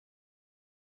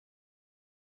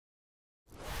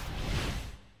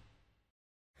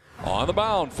On the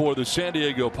mound for the San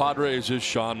Diego Padres is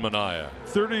Sean Manaea.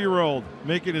 30-year-old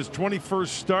making his 21st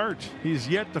start. He's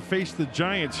yet to face the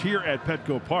Giants here at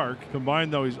Petco Park.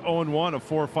 Combined, though, he's 0-1, a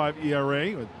 4.5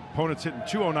 ERA. With opponents hitting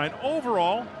 .209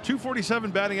 overall,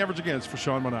 .247 batting average against for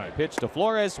Sean Manaea. Pitch to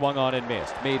Flores, swung on and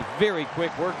missed. Made very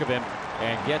quick work of him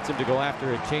and gets him to go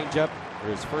after a changeup for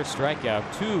his first strikeout.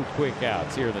 2 quick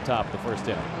outs here in the top of the first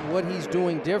inning. What he's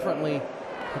doing differently,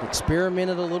 he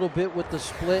experimented a little bit with the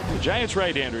split. The Giants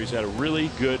right-hander, he's had a really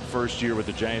good first year with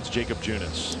the Giants, Jacob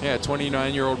Junis. Yeah,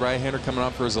 29-year-old right-hander coming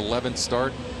off for his 11th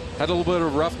start. Had a little bit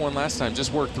of a rough one last time.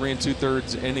 Just worked 3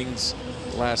 2/3 innings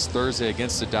last Thursday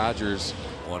against the Dodgers.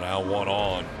 1 out, 1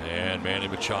 on, and Manny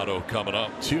Machado coming up.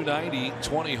 290,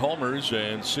 20 homers,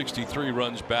 and 63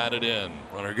 runs batted in.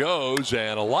 Runner goes,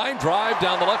 and a line drive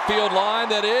down the left field line.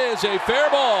 That is a fair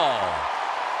ball.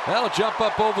 That'll jump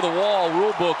up over the wall.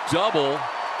 Rule book double.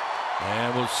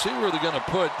 And we'll see where they're going to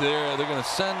put there. They're going to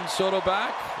send Soto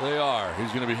back. They are. He's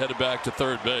going to be headed back to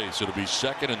third base. It'll be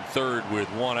second and third with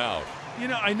 1 out. You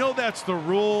know, I know that's the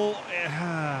rule,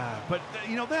 but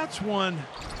you know, that's one.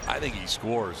 I think he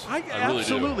scores. I really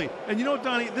absolutely do. And you know,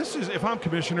 Donnie, this is, if I'm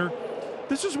commissioner,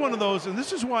 this is one of those, and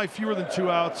this is why fewer than 2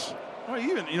 outs, or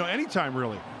even, you know, anytime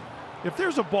really. If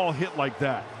there's a ball hit like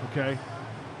that, okay,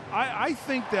 I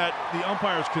think that the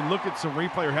umpires can look at some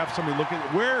replay or have somebody look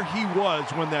at where he was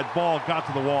when that ball got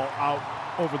to the wall, out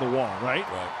over the wall, right?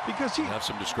 Right. Because he have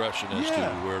some discretion as to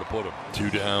where to put him. 2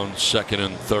 down, second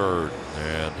and third.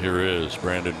 And here is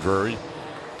Brandon Drury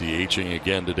DHing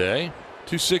again today.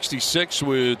 266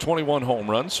 with 21 home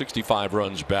runs, 65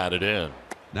 runs batted in.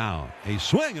 Now a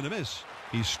swing and a miss.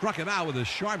 He struck him out with a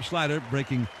sharp slider,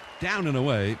 breaking down and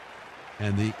away,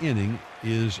 and the inning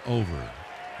is over.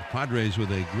 The Padres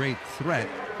with a great threat,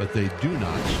 but they do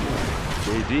not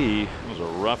score. JD was a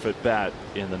rough at bat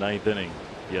in the 9th inning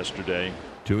yesterday.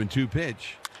 2-2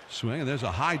 pitch. Swing, and there's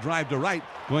a high drive to right.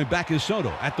 Going back is Soto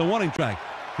at the warning track.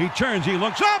 He turns, he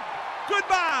looks up.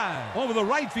 Goodbye! Over the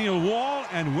right field wall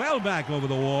and well back over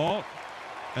the wall.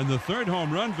 And the 3rd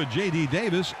home run for J.D.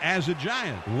 Davis as a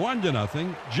Giant.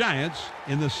 1-0 Giants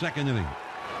in the 2nd inning.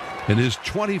 In his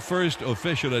 21st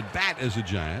official at bat as a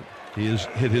Giant, he has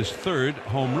hit his 3rd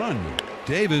home run.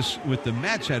 Davis with the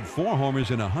Mets had 4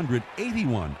 homers in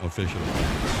 181 official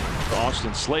at-bats.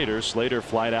 Austin Slater. Slater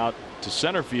flied out to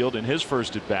center field in his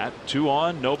first at bat. 2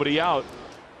 on, nobody out.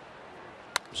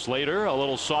 Slater, a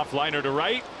little soft liner to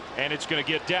right, and it's going to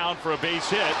get down for a base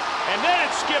hit. And then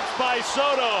it skips by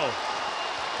Soto.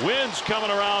 Wynn's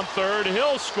coming around third.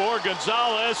 He'll score.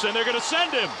 Gonzalez, and they're going to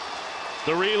send him.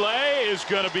 The relay is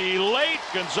going to be late.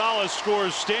 Gonzalez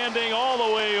scores standing all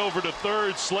the way over to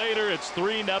third. Slater, it's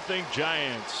 3-0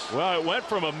 Giants. Well, it went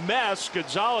from a mess.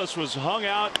 Gonzalez was hung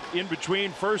out in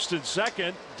between first and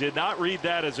second. Did not read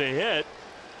that as a hit.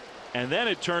 And then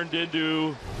it turned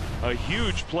into a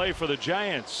huge play for the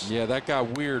Giants. Yeah, that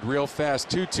got weird real fast.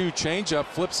 2-2 changeup,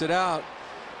 flips it out.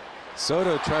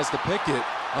 Soto tries to pick it,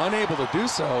 unable to do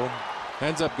so.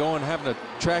 Ends up going, having to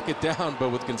track it down, but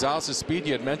with Gonzalez's speed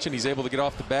you had mentioned, he's able to get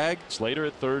off the bag. Slater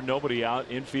at third, nobody out,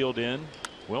 infield in.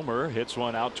 Wilmer hits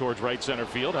one out towards right center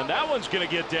field, and that one's going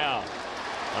to get down.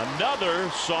 Another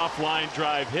soft line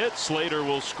drive hit. Slater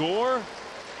will score.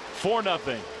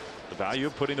 4-0. The value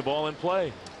of putting the ball in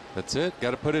play. That's it.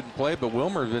 Got to put it in play, but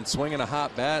Wilmer's been swinging a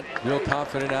hot bat, real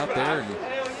confident out there, and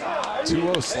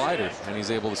 2-0 slider, and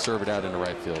he's able to serve it out into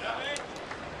right field.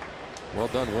 Well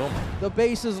done, Wilmer. The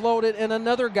base is loaded, and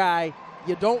another guy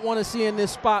you don't want to see in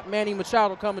this spot, Manny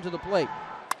Machado, coming to the plate.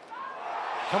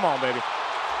 Come on, baby.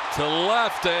 To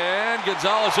left, and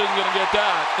Gonzalez isn't going to get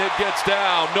that. It gets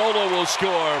down. Nola will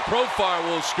score. Profar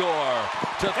will score.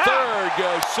 To third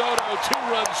goes Soto.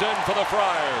 2 runs in for the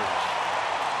Friars.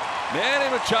 Manny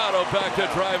Machado back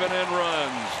to driving in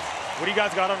runs. What do you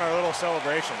guys got on our little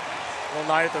celebration? A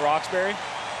little night at the Roxbury?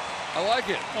 I like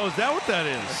it. Oh, is that what that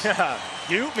is? Yeah.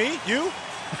 You, me, you.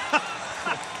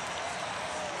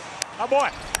 Oh boy.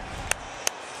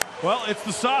 Well, it's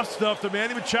the soft stuff to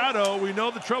Manny Machado. We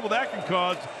know the trouble that can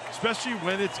cause, especially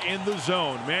when it's in the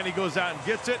zone. Manny goes out and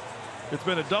gets it. It's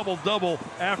been a double-double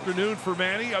afternoon for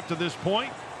Manny up to this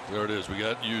point. There it is. We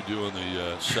got you doing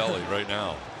the selling right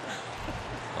now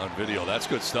on video. That's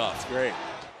good stuff. That's great.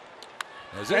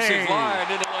 As this is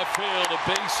lined into left field, a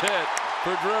base hit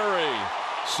for Drury.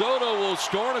 Soto will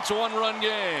score, and it's a 1-run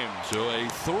game. So a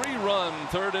 3-run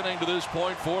 3rd inning to this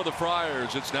point for the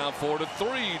Friars. It's now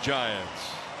 4-3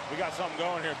 Giants. We got something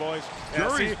going here, boys.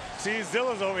 Yeah, see,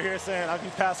 Zilla's over here saying I'll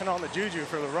be passing on the juju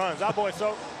for the runs. That boy,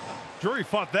 so. Drury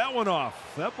fought that one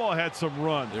off. That ball had some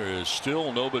run. There is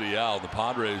still nobody out. The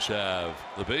Padres have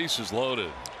the bases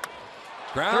loaded.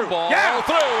 Ground ball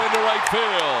through into right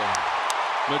field.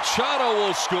 Machado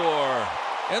will score.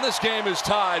 And this game is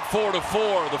tied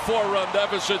 4-4. The 4-run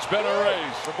deficit's been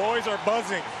erased. The boys are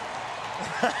buzzing.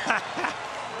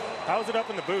 How's it up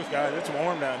in the booth, guys? It's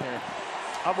warm down here.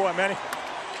 Oh, boy, Manny.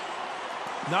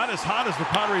 Not as hot as the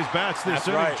Padres bats this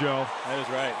inning, right, Joe. That is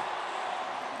right.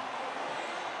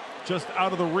 Just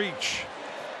out of the reach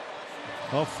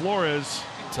of Flores.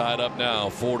 Tied up now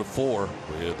 4-4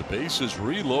 with the bases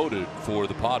reloaded for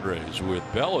the Padres with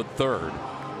Bell at third,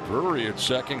 Drury at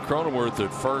second, Cronenworth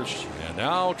at first, and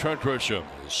now Trent Grisham,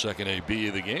 his second AB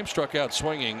of the game, struck out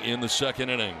swinging in the second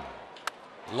inning.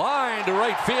 Line to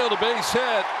right field, a base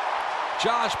hit.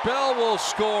 Josh Bell will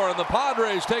score, and the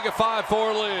Padres take a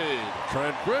 5-4 lead.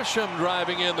 Trent Grisham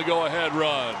driving in the go-ahead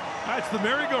run. That's the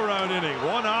merry-go-round inning.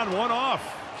 One on, one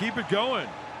off. Keep it going.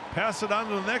 Pass it on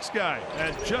to the next guy.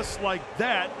 And just like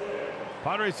that,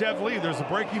 Padres have the lead. There's a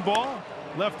breaking ball.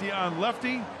 Lefty on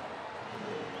lefty.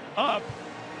 Up.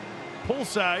 Pull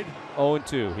side.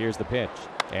 0-2. Here's the pitch.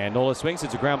 And Nola swings.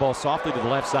 It's a ground ball softly to the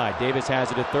left side. Davis has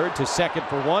it at third, to second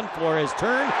for one. Flores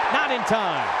turn. Not in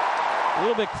time. A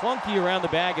little bit clunky around the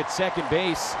bag at second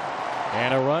base.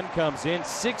 And a run comes in.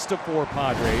 6-4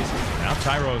 Padres. Now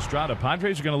Thairo Estrada.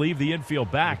 Padres are going to leave the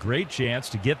infield back. Great chance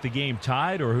to get the game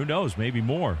tied, or who knows, maybe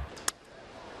more.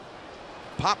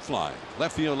 Pop fly,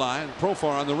 left field line.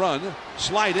 Profar on the run,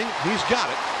 sliding. He's got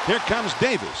it. Here comes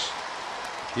Davis.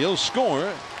 He'll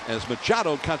score as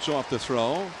Machado cuts off the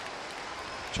throw.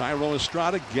 Thairo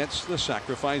Estrada gets the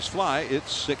sacrifice fly.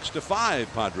 It's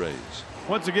 6-5 Padres.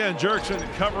 Once again, Jurickson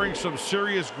covering some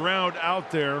serious ground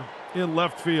out there in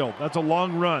left field. That's a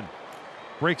long run.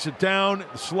 Breaks it down,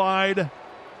 slide.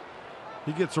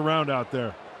 He gets around out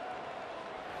there.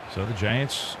 So the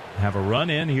Giants have a run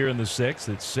in here in the sixth.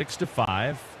 It's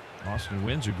 6-5. Austin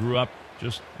Windsor grew up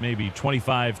just maybe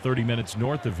 25-30 minutes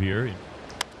north of here.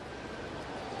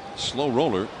 Slow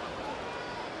roller.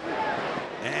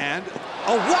 And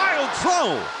a wild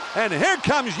throw. And here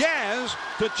comes Yaz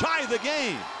to tie the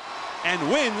game. And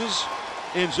wins.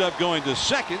 Ends up going to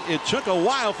second. It took a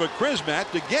while for Krismat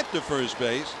to get to first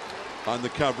base on the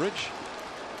coverage.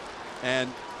 And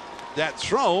that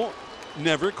throw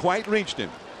never quite reached him.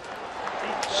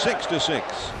 6-6.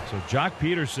 So Jock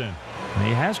Peterson, and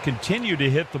he has continued to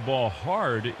hit the ball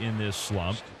hard in this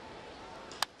slump.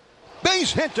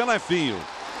 Base hit to left field.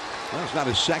 Well, it's not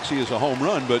as sexy as a home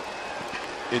run, but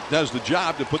it does the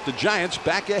job to put the Giants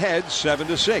back ahead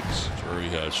 7-6. Drury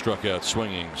has struck out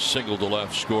swinging, single to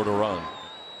left, scored a run.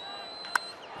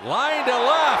 Line to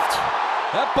left.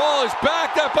 That ball is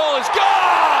back. That ball is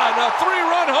gone. A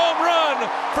 3-run home run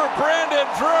for Brandon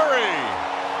Drury.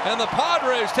 And the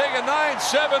Padres take a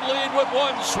 9-7 lead with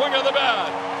one swing of the bat.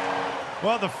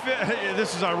 Well,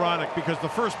 this is ironic because the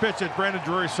first pitch that Brandon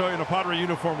Drury saw in a Padre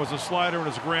uniform was a slider and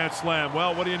it's a grand slam.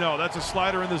 Well, what do you know? That's a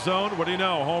slider in the zone. What do you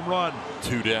know? Home run.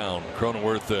 2 down.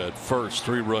 Cronenworth at first.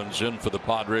 3 runs in for the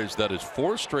Padres. That is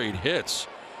 4 straight hits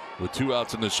with 2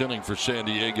 outs in this inning for San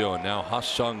Diego. And now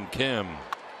Ha-Sung Kim.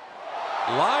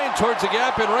 Line towards the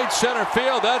gap in right center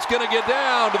field. That's going to get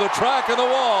down to the track of the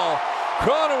wall.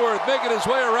 Cronenworth making his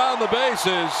way around the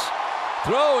bases.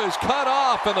 Throw is cut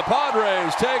off, and the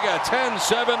Padres take a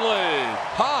 10-7 lead.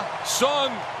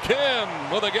 Ha-Sung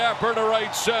Kim with a gapper to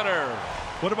right center.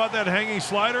 What about that hanging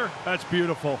slider? That's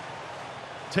beautiful.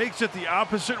 Takes it the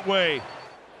opposite way.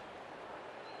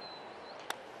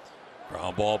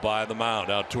 Ground ball by the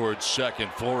mound out towards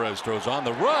second. Flores throws on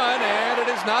the run, and it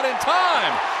is not in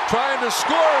time. Trying to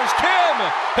score is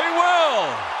Kim. He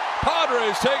will.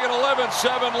 Padres take an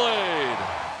 11-7 lead.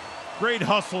 Great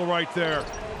hustle right there.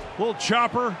 Little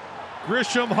chopper.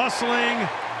 Grisham hustling.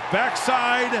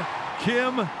 Backside.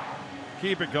 Kim.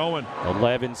 Keep it going.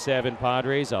 11-7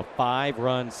 Padres, a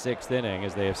 5-run 6th inning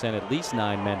as they have sent at least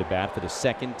 9 men to bat for the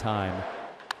second time.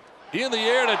 In the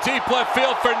air to deep left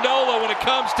field for Nola. When it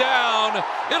comes down,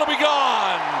 it'll be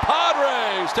gone.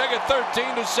 Padres take a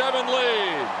 13-7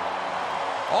 lead.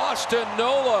 Austin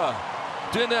Nola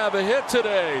didn't have a hit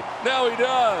today. Now he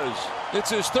does. It's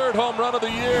his 3rd home run of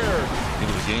the year.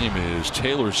 Into the game is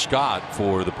Taylor Scott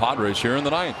for the Padres here in the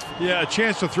 9th. Yeah, a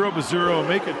chance to throw up a 0,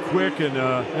 make it quick, and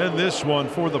end this one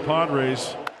for the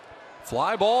Padres.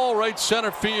 Fly ball right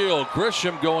center field.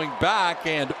 Grisham going back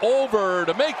and over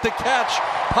to make the catch.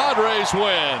 Padres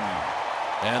win.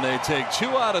 And they take 2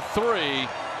 out of 3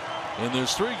 in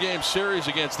this 3-game series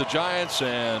against the Giants.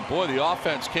 And boy, the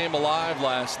offense came alive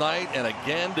last night and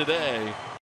again today.